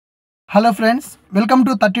Hello friends, welcome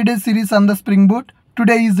to 30 days series on the Spring Boot.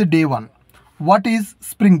 Today is day 1. What is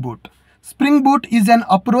Spring Boot? Spring Boot is an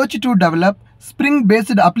approach to develop Spring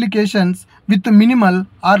based applications with minimal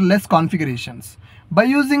or less configurations. By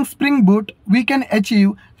using Spring Boot, we can achieve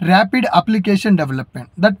rapid application development.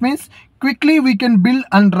 That means quickly we can build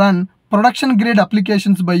and run production grade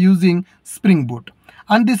applications by using Spring Boot.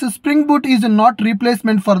 And this Spring Boot is not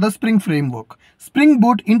replacement for the Spring Framework. Spring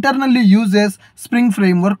Boot internally uses Spring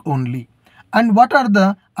Framework only. And what are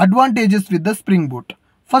the advantages with the Spring Boot?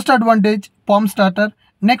 First advantage, POM starter.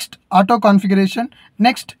 Next, auto configuration.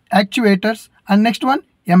 Next, actuators. And next one,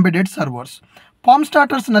 embedded servers. POM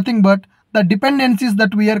starter is nothing but the dependencies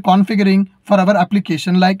that we are configuring for our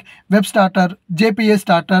application like web starter, JPA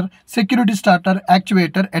starter, security starter,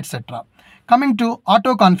 actuator, etc. Coming to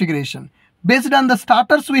auto configuration. Based on the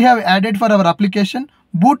starters we have added for our application,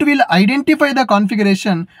 Boot will identify the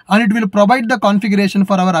configuration and it will provide the configuration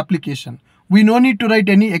for our application. We no need to write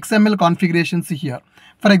any XML configurations here.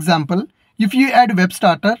 For example, if you add web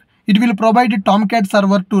starter, it will provide a Tomcat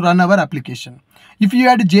server to run our application. If you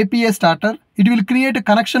add JPA starter, it will create a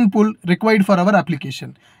connection pool required for our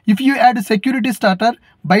application. If you add security starter,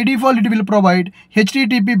 by default it will provide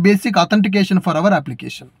HTTP basic authentication for our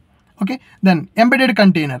application. Okay, then embedded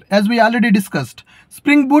container, as we already discussed,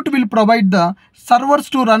 Spring Boot will provide the servers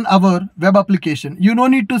to run our web application. You no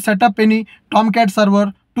need to set up any Tomcat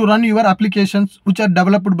server to run your applications which are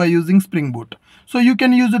developed by using Spring Boot. So you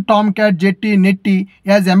can use Tomcat, Jetty, Netty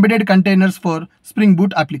as embedded containers for Spring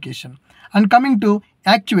Boot application. And coming to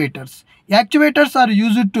actuators. Actuators are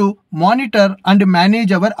used to monitor and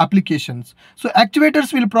manage our applications. So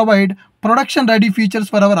actuators will provide production ready features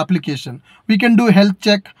for our application. We can do health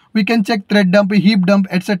check, we can check thread dump, heap dump,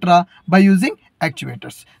 etc. by using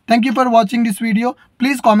actuators. Thank you for watching this video.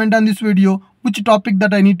 Please comment on this video which topic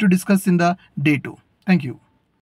that I need to discuss in the day 2. Thank you.